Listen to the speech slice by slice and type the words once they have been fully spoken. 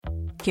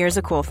Here's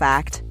a cool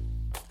fact.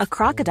 A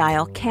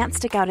crocodile can't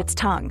stick out its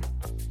tongue.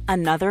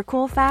 Another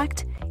cool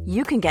fact,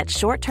 you can get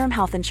short-term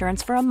health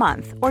insurance for a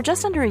month or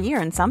just under a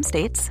year in some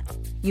states.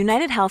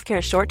 United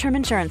Healthcare short-term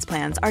insurance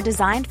plans are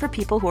designed for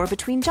people who are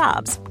between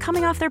jobs,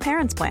 coming off their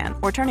parents' plan,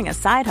 or turning a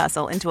side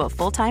hustle into a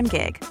full-time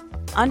gig.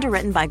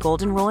 Underwritten by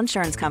Golden Rule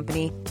Insurance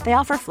Company, they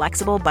offer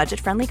flexible,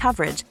 budget-friendly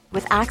coverage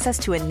with access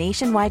to a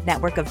nationwide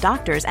network of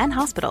doctors and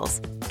hospitals.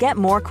 Get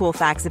more cool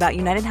facts about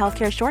United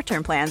Healthcare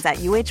short-term plans at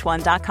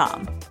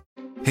uh1.com.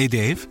 Hey,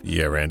 Dave.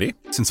 Yeah, Randy.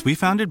 Since we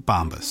founded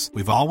Bombas,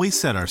 we've always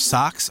said our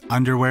socks,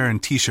 underwear,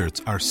 and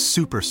T-shirts are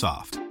super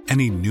soft.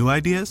 Any new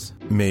ideas?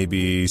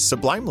 Maybe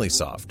sublimely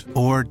soft.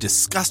 Or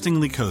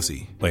disgustingly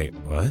cozy. Wait,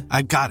 what?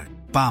 I got it.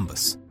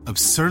 Bombas.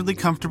 Absurdly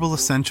comfortable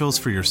essentials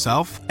for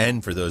yourself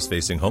and for those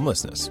facing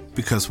homelessness.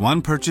 Because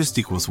one purchased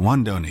equals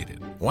one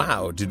donated.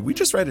 Wow, did we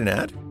just write an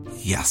ad?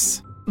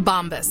 Yes.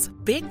 Bombas.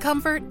 Big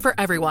comfort for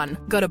everyone.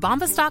 Go to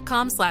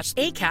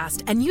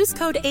bombas.com/ACAST and use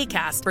code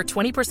ACAST for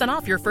 20%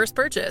 off your first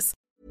purchase.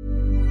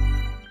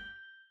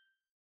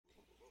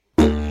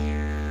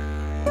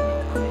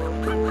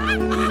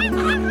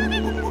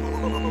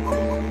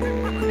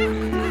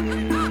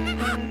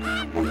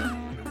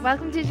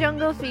 Welcome to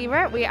Jungle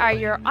Fever. We are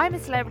your I'm a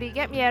Celebrity,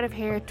 Get Me Out of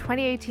Here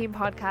 2018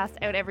 podcast,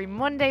 out every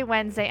Monday,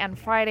 Wednesday and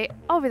Friday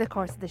over the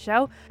course of the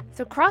show.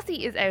 So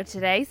Crossy is out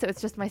today, so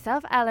it's just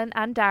myself, Ellen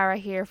and Dara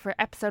here for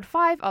episode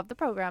 5 of the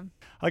programme.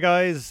 Hi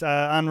guys,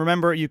 and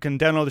remember you can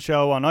download the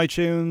show on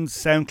iTunes,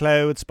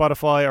 SoundCloud,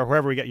 Spotify or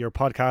wherever you get your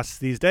podcasts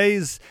these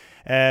days.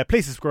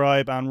 Please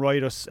subscribe and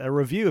write us a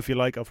review if you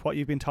like of what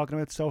you've been talking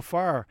about so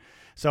far.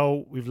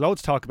 So we've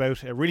loads to talk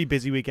about, a really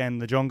busy weekend in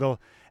the jungle.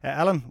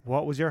 Ellen,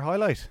 what was your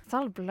highlight? It's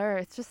all a blur.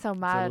 It's just so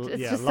mad.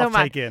 It's yeah, just a lot so to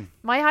mad. take in.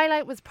 My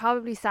highlight was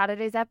probably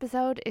Saturday's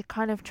episode. It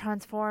kind of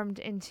transformed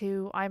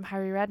into I'm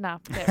Harry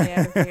Redknapp, Get Me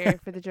Out of Here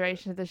for the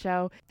duration of the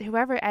show.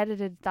 Whoever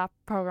edited that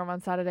program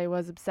on Saturday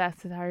was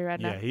obsessed with Harry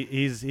Redknapp. Yeah,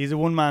 he's a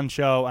one-man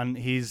show and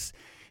he's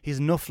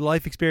enough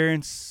life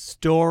experience,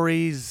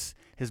 stories,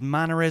 his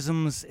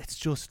mannerisms. It's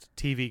just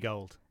TV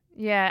gold.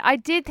 Yeah, I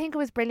did think it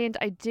was brilliant.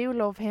 I do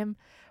love him.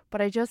 But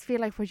I just feel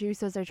like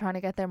producers are trying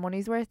to get their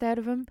money's worth out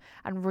of him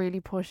and really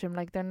push him.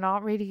 Like they're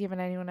not really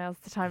giving anyone else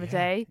the time of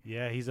day.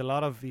 Yeah, he's a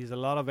lot of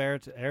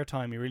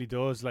airtime. He really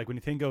does. Like when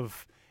you think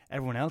of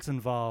everyone else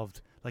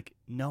involved, like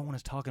no one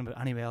is talking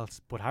about anyone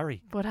else but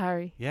Harry.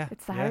 Yeah,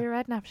 it's the Harry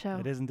Redknapp show.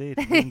 It is indeed.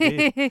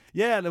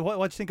 Yeah, what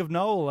do you think of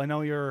Noel? I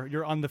know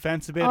you're on the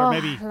fence a bit, or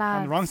maybe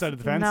on the wrong side of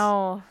the fence.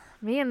 No.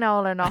 Me and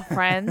Noel are not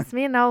friends.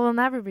 Me and Noel will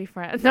never be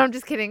friends. No, I'm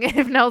just kidding.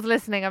 If Noel's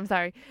listening, I'm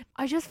sorry.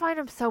 I just find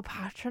him so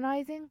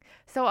patronising.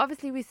 So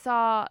obviously we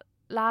saw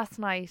last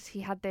night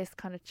he had this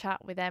kind of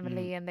chat with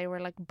Emily and they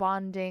were like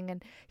bonding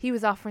and he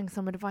was offering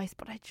some advice,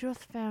 but I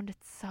just found it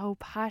so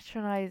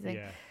patronising.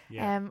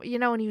 Yeah. You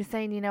know, and he was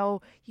saying, you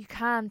know,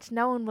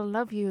 no one will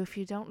love you if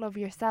you don't love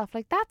yourself.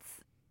 Like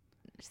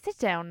sit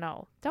down,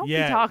 Noel. Don't be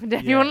talking to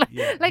anyone.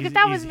 Like if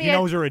that was me. He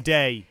knows her a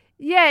day.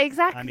 Yeah,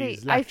 exactly. And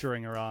he's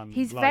lecturing her on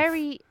He's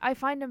life. I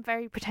find him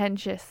very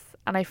pretentious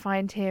and I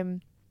find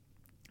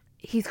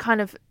he's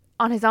kind of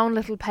on his own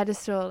little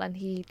pedestal and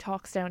he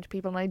talks down to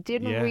people and I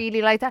didn't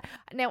really like that.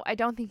 Now, I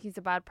don't think he's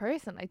a bad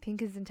person. I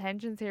think his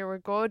intentions here were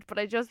good, but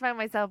I just found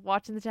myself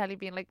watching the telly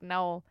being like,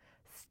 no,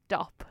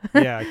 stop.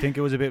 Yeah, I think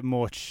it was a bit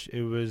much.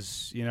 It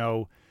was, you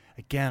know,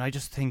 again, I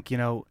just think, you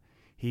know,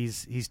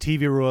 he's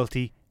TV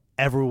royalty.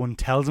 Everyone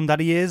tells him that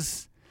he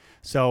is.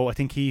 So I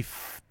think he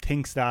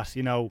thinks that,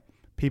 you know,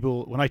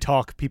 when I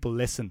talk, people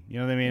listen, you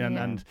know what I mean?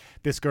 And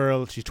this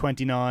girl, she's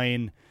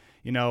 29,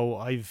 you know,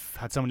 I've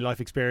had so many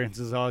life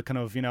experiences. I'll kind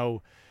of, you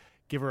know,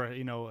 give her,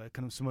 you know,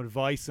 kind of some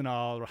advice and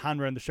all, or hand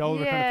her on the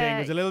shoulder kind of thing. It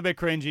was a little bit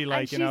cringy,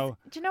 like, you know.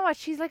 Do you know what?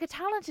 She's like a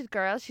talented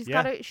girl. She's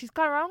got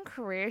her own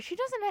career. She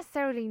doesn't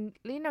necessarily,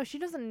 you know, she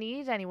doesn't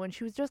need anyone.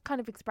 She was just kind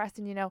of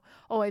expressing, you know,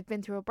 oh, I've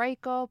been through a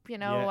breakup, you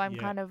know, I'm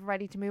kind of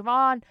ready to move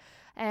on.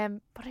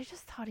 But I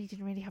just thought he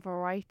didn't really have a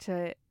right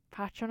to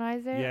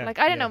patronize her. Like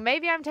I don't know,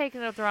 maybe I'm taking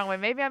it up the wrong way,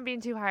 maybe I'm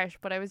being too harsh,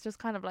 but I was just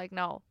kind of like,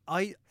 no,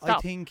 I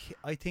think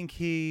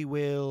he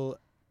will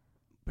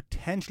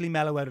potentially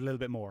mellow out a little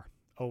bit more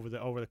over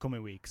the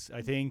coming weeks.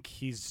 I think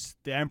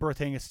the Emperor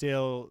thing is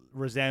still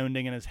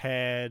resounding in his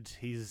head.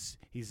 He's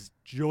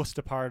just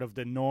a part of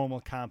the normal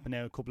camp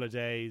now, a couple of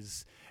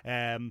days.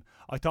 I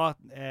thought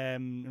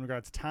in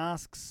regards to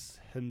tasks,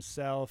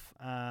 himself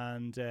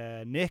and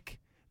Nick,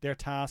 their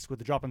task with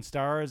the dropping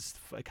stars,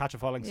 catch a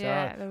falling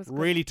star, that was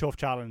really tough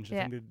challenge.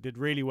 I think they did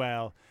really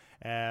well.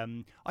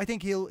 I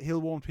think he'll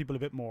warm people a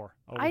bit more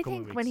over the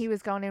coming weeks. When he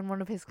was going in,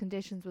 one of his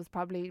conditions was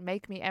probably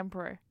make me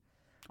emperor.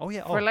 Oh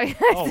yeah,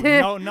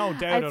 no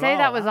doubt. I'd say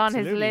that was on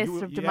his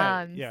list of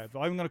demands. Yeah, if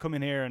I'm going to come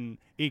in here and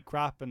eat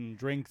crap and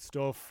drink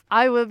stuff,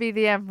 I will be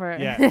the emperor.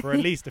 Yeah, for at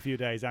least a few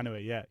days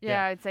anyway.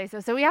 Yeah, I'd say so.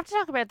 So we have to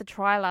talk about the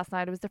trial last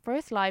night. It was the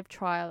first live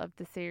trial of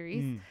the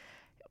series.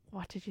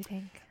 What did you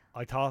think?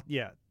 I thought,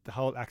 the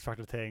whole X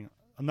Factor thing.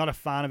 I'm not a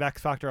fan of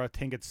X Factor. I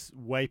think it's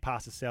way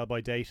past the sell by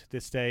date at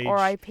this stage.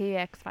 R.I.P.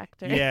 X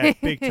Factor. Yeah,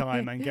 big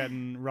time. And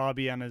getting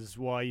Robbie and his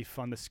wife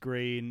on the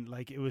screen,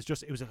 like it was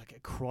like a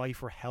cry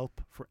for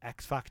help for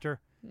X Factor.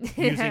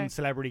 using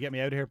celebrity get me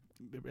out of here,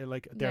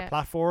 like their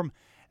platform.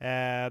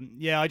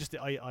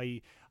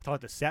 I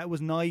thought the set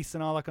was nice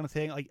and all that kind of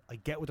thing. I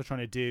get what they're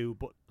trying to do,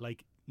 but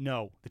like,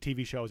 no, the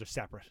TV shows are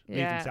separate. Leave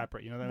them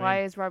separate. You know what I mean?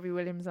 Why is Robbie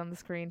Williams on the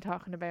screen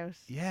talking about?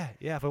 Yeah.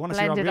 If I want to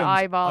see Robbie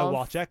Williams, I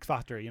watch X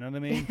Factor. You know what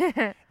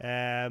I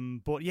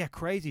mean? But yeah,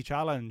 crazy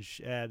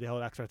challenge. The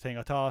whole X Factor thing.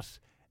 I thought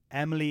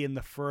Emily in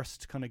the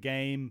first kind of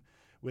game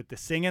with the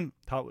singing,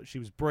 thought she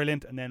was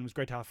brilliant, and then it was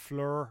great to have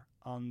Fleur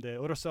on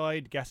the other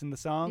side guessing the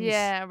songs.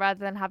 Yeah, rather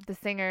than have the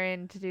singer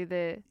in to do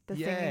the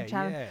singing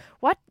challenge. Yeah.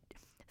 What?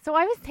 So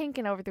I was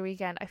thinking over the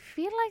weekend, I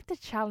feel like the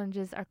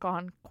challenges are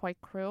gone quite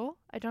cruel.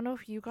 I don't know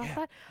if you got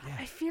that. Yeah.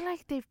 I feel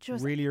like they've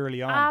just really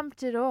early on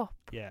amped it up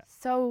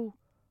so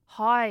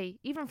high,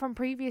 even from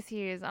previous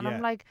years. And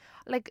I'm like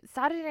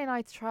Saturday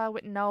Night's Trial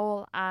with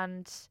Noel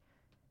and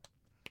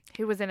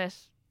who was in it?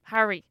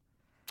 Harry.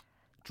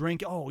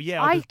 Drink. Oh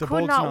yeah, I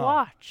could not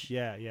watch.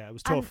 Yeah, it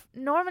was tough.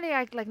 And normally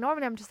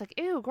I'm just like,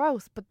 ew,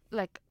 gross. But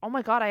like, oh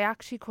my god, I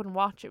actually couldn't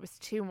watch. It was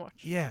too much.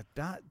 Yeah,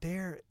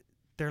 they're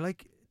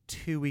like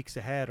 2 weeks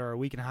ahead or a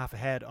week and a half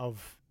ahead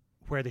of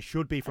where they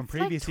should be from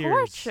previous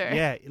years.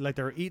 Yeah, like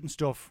they're eating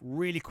stuff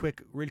really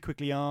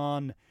quickly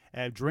on,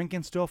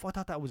 drinking stuff. I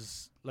thought that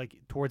was like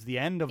towards the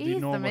end of the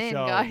normal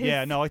show. Guys.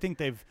 Yeah, no, I think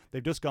they've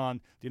just gone,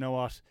 do you know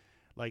what?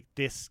 Like,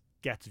 this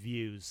gets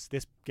views,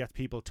 this gets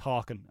people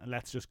talking, and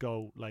let's just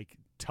go like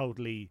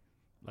totally,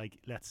 like,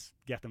 let's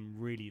get them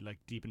really like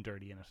deep and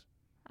dirty in it.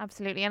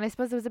 Absolutely. And I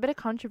suppose there was a bit of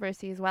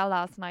controversy as well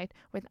last night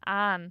with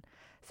Anne.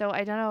 So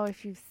I don't know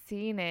if you've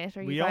seen it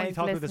or you guys listening. We only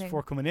talked about this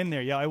before coming in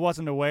there. Yeah, I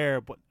wasn't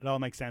aware, but it all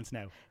makes sense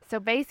now. So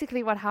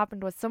basically what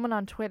happened was someone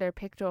on Twitter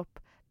picked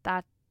up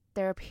that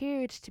there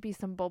appeared to be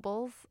some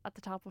bubbles at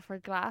the top of her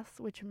glass,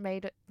 which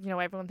made it,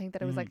 everyone think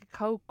that it was like a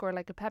Coke or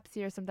like a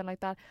Pepsi or something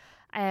like that,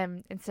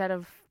 instead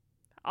of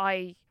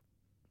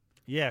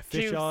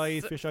fish eye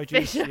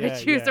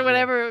juice or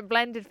whatever,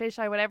 blended fish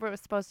eye, whatever it was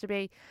supposed to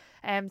be.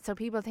 So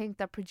people think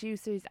that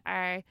producers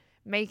are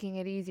making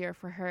it easier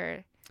for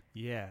her.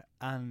 Yeah,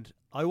 and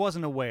I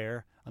wasn't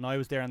aware, and I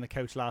was there on the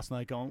couch last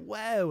night going,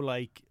 wow,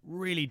 like,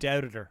 really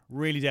doubted her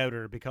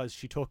because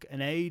she took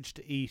an age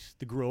to eat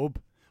the grub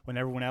when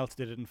everyone else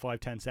did it in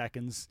 5-10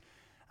 seconds.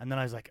 And then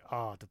I was like,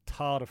 oh, the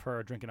thought of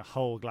her drinking a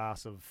whole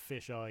glass of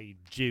fish eye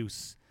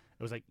juice,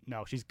 it was like,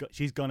 no,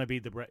 she's gonna be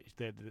the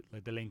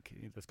link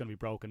that's gonna be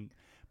broken.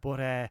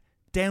 But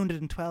downed it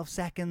in 12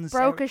 seconds.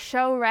 Broke a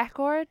show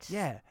record.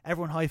 Yeah,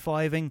 everyone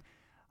high-fiving.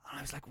 And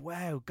I was like,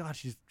 wow, God,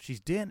 she's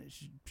doing it.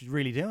 She's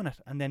really doing it.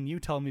 And then you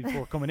told me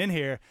before coming in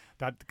here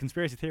that the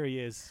conspiracy theory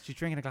is she's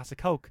drinking a glass of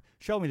Coke.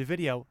 Show me the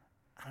video,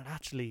 and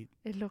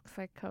it looks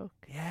like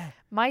Coke. Yeah.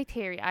 I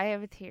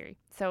have a theory.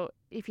 So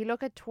if you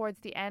look at towards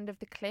the end of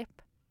the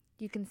clip,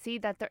 you can see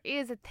that there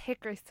is a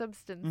thicker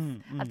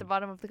substance at the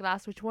bottom of the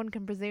glass, which one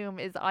can presume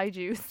is eye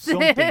juice.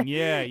 Something,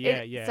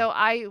 yeah. So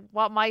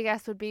what my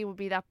guess would be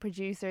that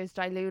producers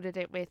diluted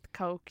it with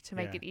Coke to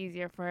make it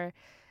easier for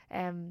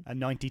a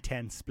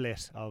 90-10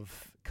 split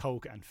of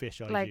Coke and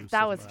fish eye juice. Like,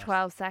 that was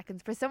 12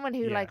 seconds. For someone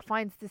who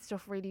finds this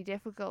stuff really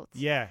difficult.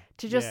 Yeah.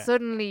 To just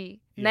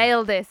suddenly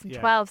nail this in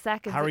 12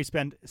 seconds. Harry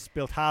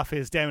spilled half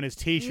his down his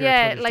t-shirt.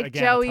 Yeah, like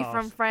Joey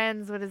from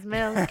Friends with his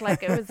milk.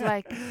 Like, it was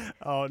like...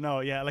 Oh,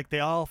 no, yeah. Like,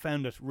 they all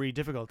found it really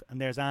difficult. And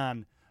there's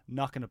Anne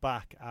knocking it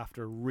back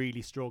after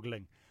really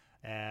struggling.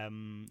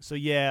 So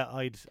yeah,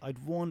 I'd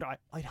wonder.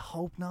 I'd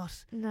hope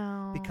not.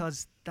 No,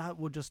 because that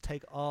would just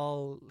take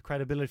all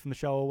credibility from the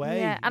show away.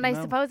 Yeah, and I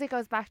suppose it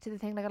goes back to the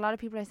thing. Like, a lot of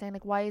people are saying,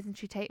 like, why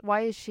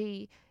is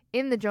she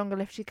in the jungle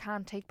if she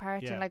can't take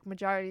part in like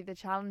majority of the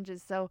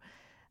challenges? So,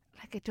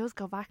 like, it does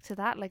go back to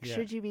that. Like,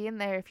 should you be in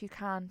there if you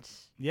can't?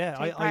 Yeah,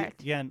 take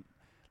part?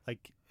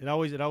 Like, it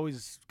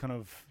always kind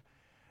of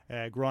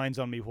grinds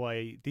on me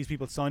why these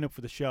people sign up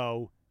for the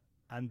show,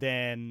 and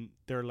then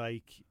they're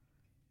like,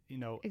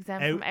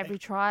 exempt from every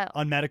trial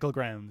on medical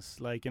grounds,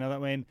 like, you know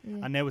what I mean?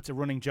 Yeah. And now it's a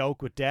running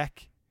joke with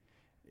Deck.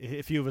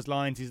 A few of his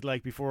lines, he's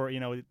like, before,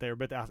 they're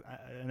about to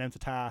announce a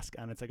task,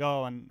 and it's like,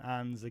 oh, and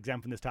Anne's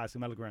exempt from this task on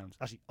medical grounds.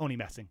 Actually, only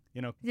messing,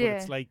 Yeah. But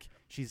it's like,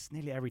 she's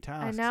nearly every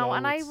task. I know,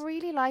 and I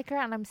really like her,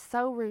 and I'm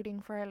so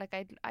rooting for her. Like,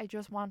 I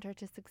just want her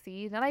to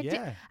succeed, and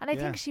I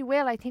think she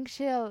will. I think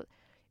she'll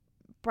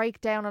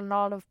break down a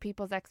lot of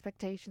people's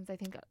expectations. I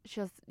think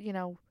she'll,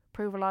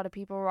 prove a lot of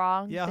people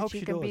wrong. Yeah, I hope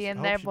she can be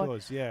in there.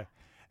 Does, yeah.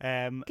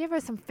 Give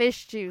her some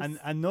fish juice. And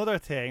another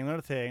thing,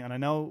 and I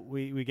know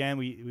we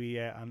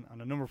on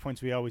a number of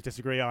points we always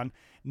disagree on.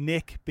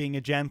 Nick, being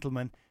a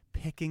gentleman,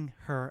 picking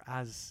her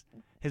as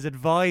his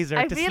advisor.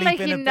 I feel like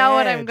you know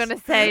what I'm going to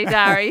say,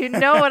 Dara. You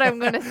know what I'm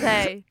going to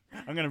say.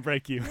 I'm going to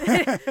break you.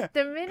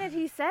 The minute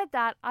he said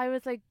that, I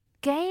was like,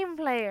 game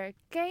player.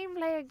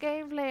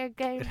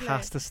 It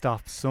has to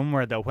stop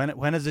somewhere, though.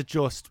 When is it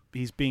just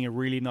he's being a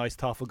really nice,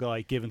 thoughtful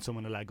guy giving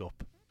someone a leg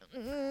up?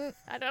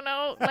 I don't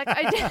know. Like,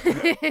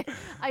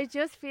 I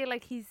just feel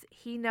like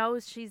he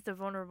knows she's the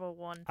vulnerable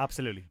one.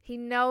 Absolutely. He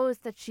knows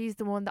that she's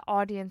the one the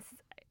audience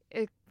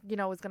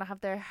is going to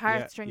have their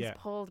heartstrings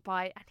pulled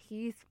by,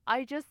 and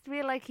I just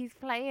feel like he's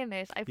playing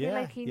it. I feel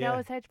like he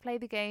knows how to play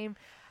the game,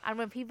 and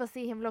when people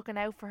see him looking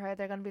out for her,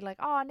 they're going to be like,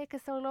 oh, Nick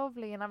is so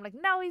lovely, and I'm like,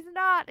 no, he's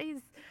not.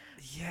 He's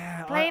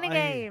playing a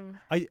game.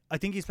 I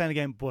think he's playing a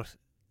game, but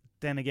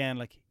then again,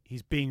 like,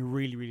 he's being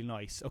really, really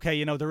nice.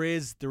 Okay, there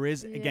is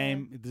a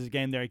game. There's a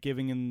game there,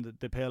 giving him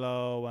the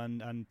pillow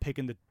and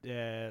picking the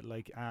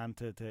Anne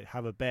to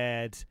have a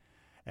bed.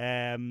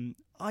 I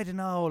don't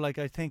know. Like,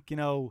 I think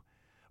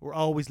we're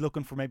always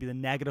looking for maybe the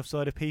negative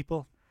side of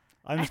people.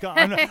 I'm just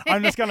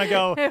gonna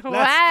go.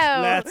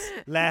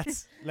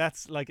 Let's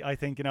like, I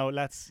think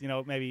let's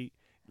maybe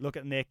look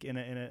at Nick in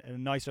a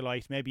nicer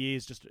light. Maybe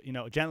he's just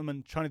a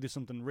gentleman trying to do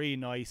something really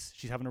nice.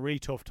 She's having a really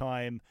tough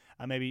time,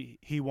 and maybe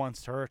he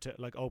wants her to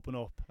like open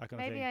up. That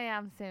kind of thing. Maybe I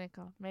am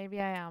cynical. Maybe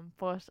I am,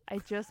 but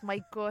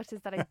my gut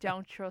is that I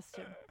don't trust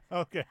him.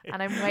 Okay.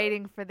 And I'm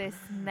waiting for this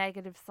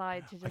negative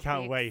side to just. I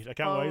can't wait.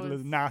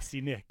 Nasty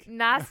Nick.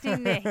 Nasty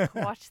Nick.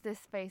 Watch this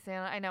space.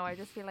 I know. I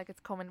just feel like it's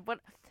coming, but.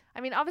 I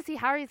mean, obviously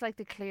Harry's like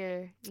the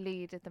clear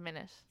lead at the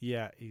minute.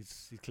 Yeah,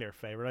 he's clear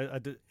favourite. I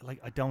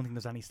don't think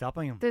there's any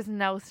stopping him. There's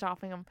no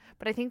stopping him.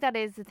 But I think that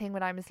is the thing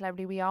with I'm a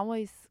Celebrity. We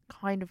always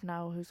kind of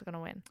know who's going to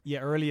win. Yeah,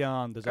 early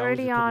on there's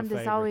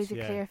always a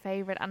clear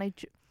favourite, and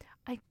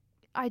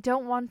I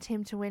don't want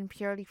him to win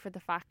purely for the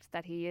fact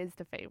that he is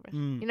the favourite.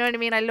 You know what I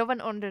mean? I love an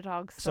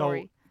underdog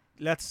story.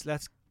 So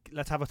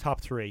let's have a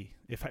top three.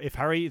 If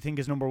Harry, you think,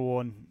 is number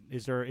one,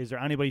 is there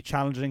anybody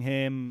challenging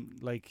him?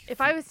 Like,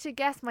 if I was to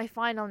guess my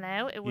final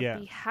now, it would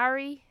be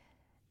Harry,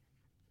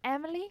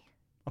 Emily.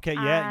 Okay,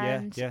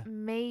 and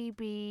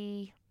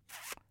maybe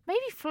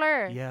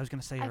Fleur. Yeah, I was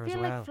going to say her as well. I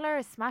feel like Fleur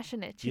is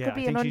smashing it. She could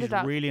be an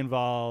underdog. She's really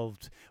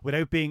involved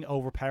without being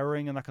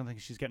overpowering and that kind of thing.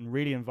 She's getting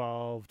really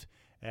involved.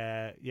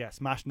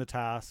 Smashing the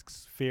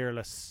tasks,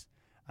 fearless,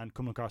 and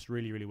coming across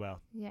really, really well.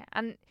 Yeah,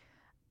 and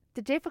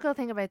the difficult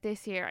thing about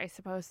this year, I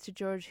suppose, to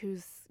judge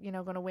who's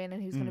going to win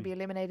and who's going to be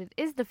eliminated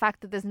is the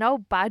fact that there's no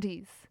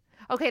baddies.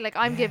 Okay, like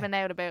I'm giving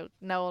out about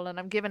Noel and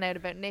I'm giving out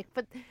about Nick,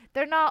 but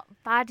they're not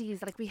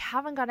baddies. Like, we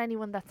haven't got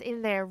anyone that's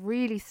in there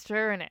really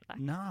stirring it. Like.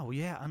 No,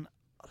 yeah, and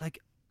like,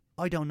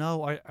 I don't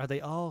know, are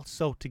they all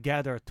so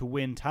together to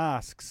win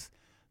tasks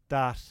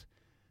that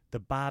the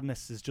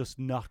badness is just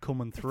not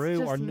coming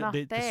through, or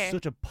there's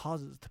such a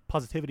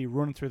positivity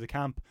running through the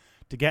camp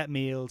to get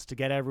meals, to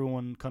get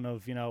everyone kind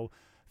of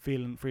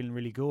feeling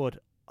really good?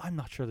 I'm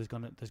not sure there's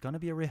gonna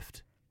be a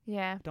rift.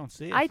 Yeah, I don't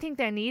see it. I think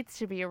there needs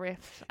to be a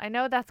rift. I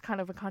know that's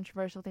kind of a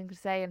controversial thing to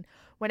say, and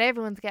when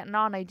everyone's getting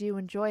on, I do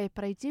enjoy it,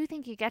 but I do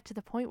think you get to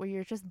the point where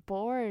you're just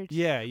bored.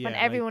 Yeah. When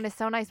everyone is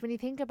so nice. When you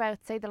think about,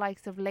 say, the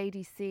likes of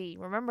Lady C,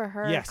 remember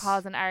her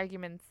causing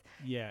arguments?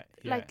 Yeah.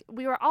 Like,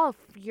 we were all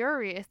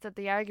furious at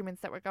the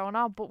arguments that were going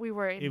on, but we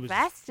were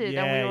invested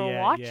and we were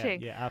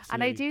watching. Yeah, absolutely.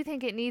 And I do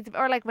think it needs,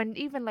 or like when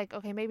even like,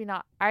 okay, maybe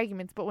not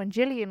arguments, but when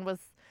Gillian was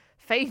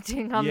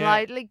fainting on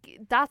light, like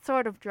that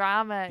sort of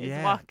drama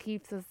is what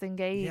keeps us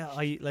engaged.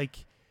 Yeah,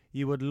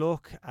 you would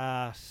look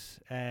at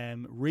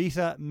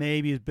Rita,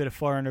 maybe a bit of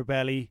fire in her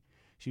belly.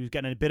 She was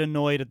getting a bit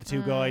annoyed at the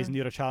two guys in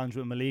the other challenge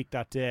with Malik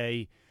that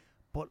day.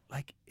 But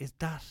like, is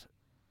that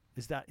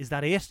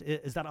it?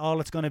 Is that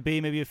all it's going to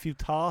be? Maybe a few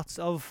thoughts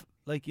of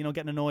like,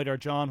 getting annoyed, or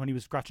John when he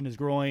was scratching his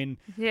groin.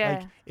 Yeah.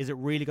 Like, is it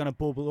really going to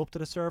bubble up to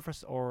the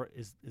surface, or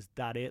is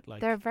that it?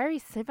 Like, they're very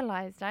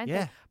civilized, aren't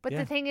they? But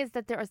the thing is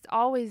that there's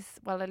always,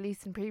 well, at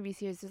least in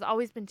previous years, there's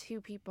always been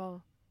two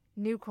people,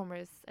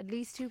 newcomers, at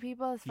least two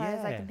people, as far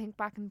as I can think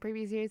back in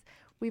previous years.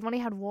 We've only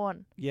had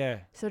one. Yeah.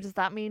 So does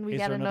that mean we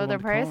get another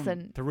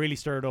person to really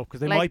stir it up?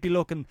 Because they might be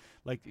looking,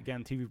 like,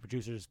 again, TV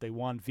producers, they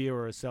want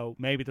viewers, so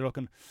maybe they're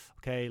looking,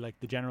 okay, like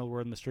the general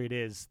word in the street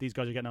is these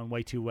guys are getting on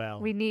way too well.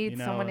 We need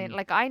someone in.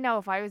 Like, I know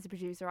if I was a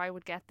producer, I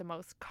would get the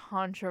most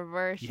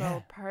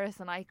controversial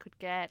person I could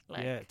get.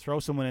 Like,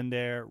 throw someone in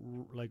there,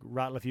 like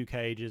rattle a few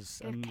cages.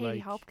 Get and Katie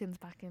Hopkins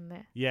back in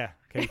there. Yeah,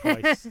 Katie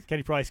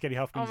Price. Katie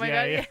Hopkins. Oh my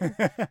God,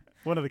 yeah.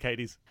 One of the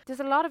Katies. There's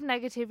a lot of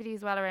negativity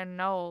as well around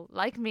Noel,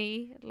 like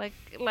me, like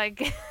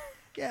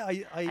yeah,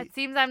 it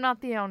seems I'm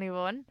not the only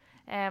one.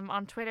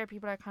 On Twitter,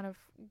 people are kind of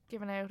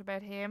giving out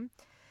about him.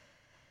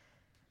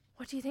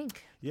 What do you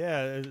think?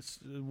 Yeah, it's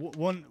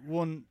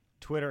one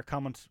Twitter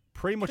comment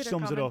pretty much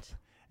sums it up.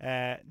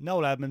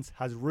 Noel Edmonds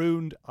has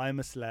ruined I'm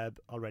a Celeb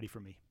already for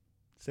me.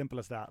 Simple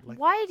as that. Like,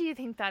 why do you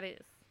think that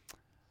is?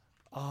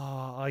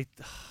 I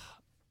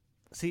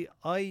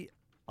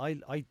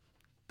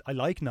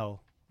like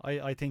Noel.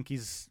 I think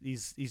he's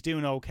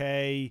doing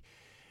okay.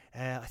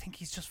 I think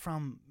he's just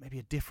from maybe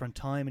a different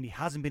time, and he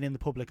hasn't been in the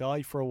public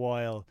eye for a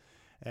while.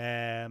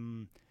 I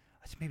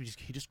think maybe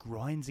he just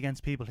grinds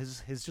against people.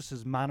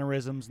 His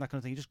mannerisms and that kind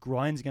of thing. He just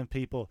grinds against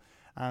people,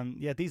 and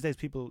these days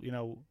people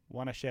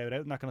want to shout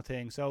out and that kind of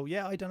thing. So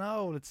I don't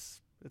know.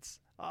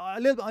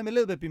 I'm a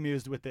little bit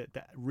bemused with the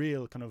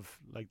real kind of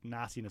like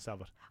nastiness of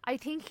it. I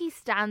think he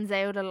stands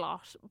out a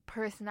lot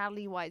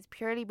personality wise,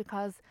 purely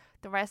because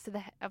the rest of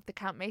the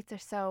campmates are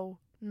so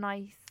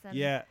nice. And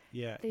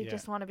they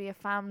just want to be a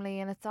family,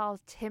 and it's all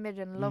timid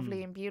and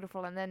lovely and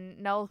beautiful. And then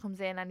Noel comes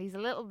in, and he's a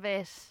little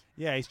bit.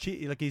 Yeah, he's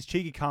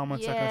cheeky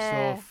comments, that kind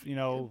of stuff, you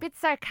know. A bit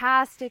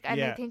sarcastic,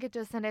 and I think it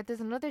just. And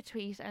there's another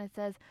tweet, and it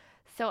says,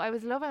 "So I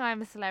was loving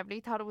I'm a Celebrity,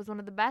 thought it was one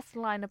of the best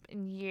lineup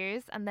in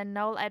years, and then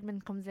Noel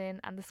Edmonds comes in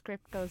and the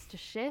script goes to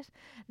shit.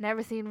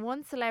 Never seen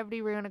one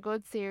celebrity ruin a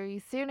good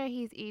series. Sooner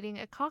he's eating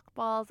a cock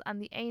balls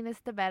and the anus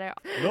the better."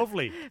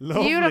 Lovely.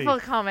 Beautiful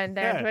comment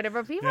there on Twitter,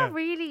 but people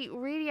really,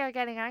 really are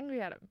getting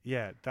angry at him.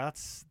 Yeah,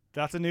 that's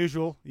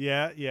unusual.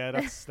 Yeah,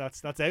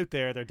 that's out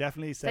there. They're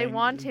definitely saying they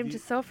want him to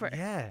suffer.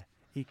 Yeah,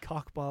 he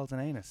cock balls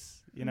and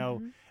anus. You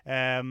know,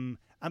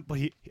 but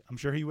I'm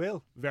sure he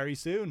will very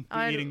soon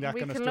be eating that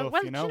kind of stuff.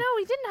 Well, you know,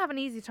 he didn't have an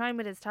easy time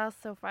with his task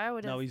so far.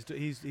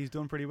 He's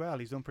done pretty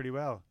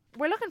well.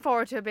 We're looking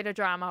forward to a bit of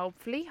drama.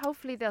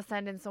 Hopefully they'll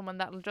send in someone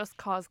that'll just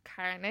cause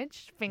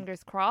carnage.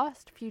 Fingers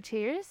crossed. A few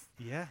tears.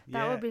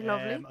 That would be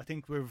lovely. I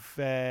think we've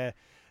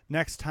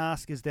next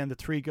task is then the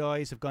 3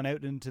 guys have gone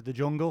out into the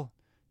jungle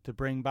to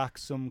bring back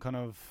some kind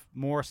of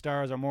more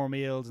stars or more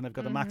meals, and they've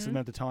got the maximum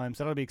amount of time,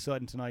 so that'll be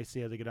exciting tonight,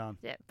 see how they get on.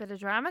 Yeah, bit of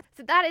drama.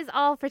 So that is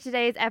all for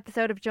today's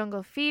episode of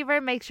Jungle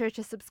Fever. Make sure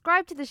to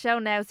subscribe to the show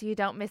now so you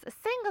don't miss a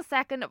single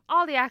second of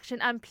all the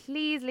action, and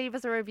please leave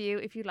us a review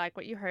if you like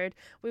what you heard.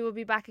 We will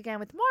be back again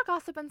with more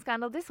gossip and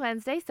scandal this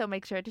Wednesday, so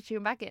make sure to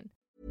tune back in.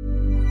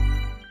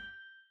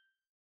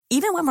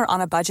 Even when we're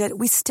on a budget,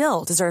 we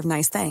still deserve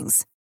nice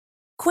things.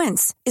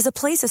 Quince is a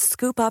place to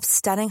scoop up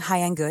stunning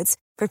high-end goods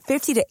for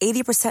 50 to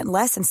 80%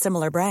 less than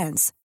similar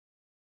brands.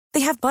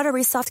 They have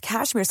buttery soft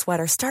cashmere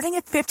sweaters starting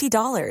at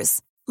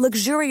 $50,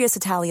 luxurious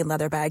Italian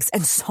leather bags,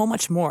 and so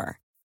much more.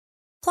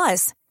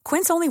 Plus,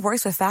 Quince only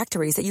works with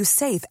factories that use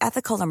safe,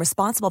 ethical, and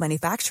responsible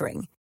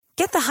manufacturing.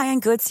 Get the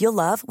high-end goods you'll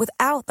love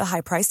without the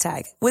high price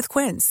tag with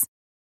Quince.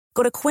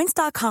 Go to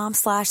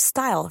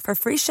quince.com/style for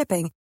free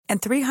shipping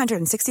and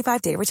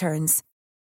 365-day returns.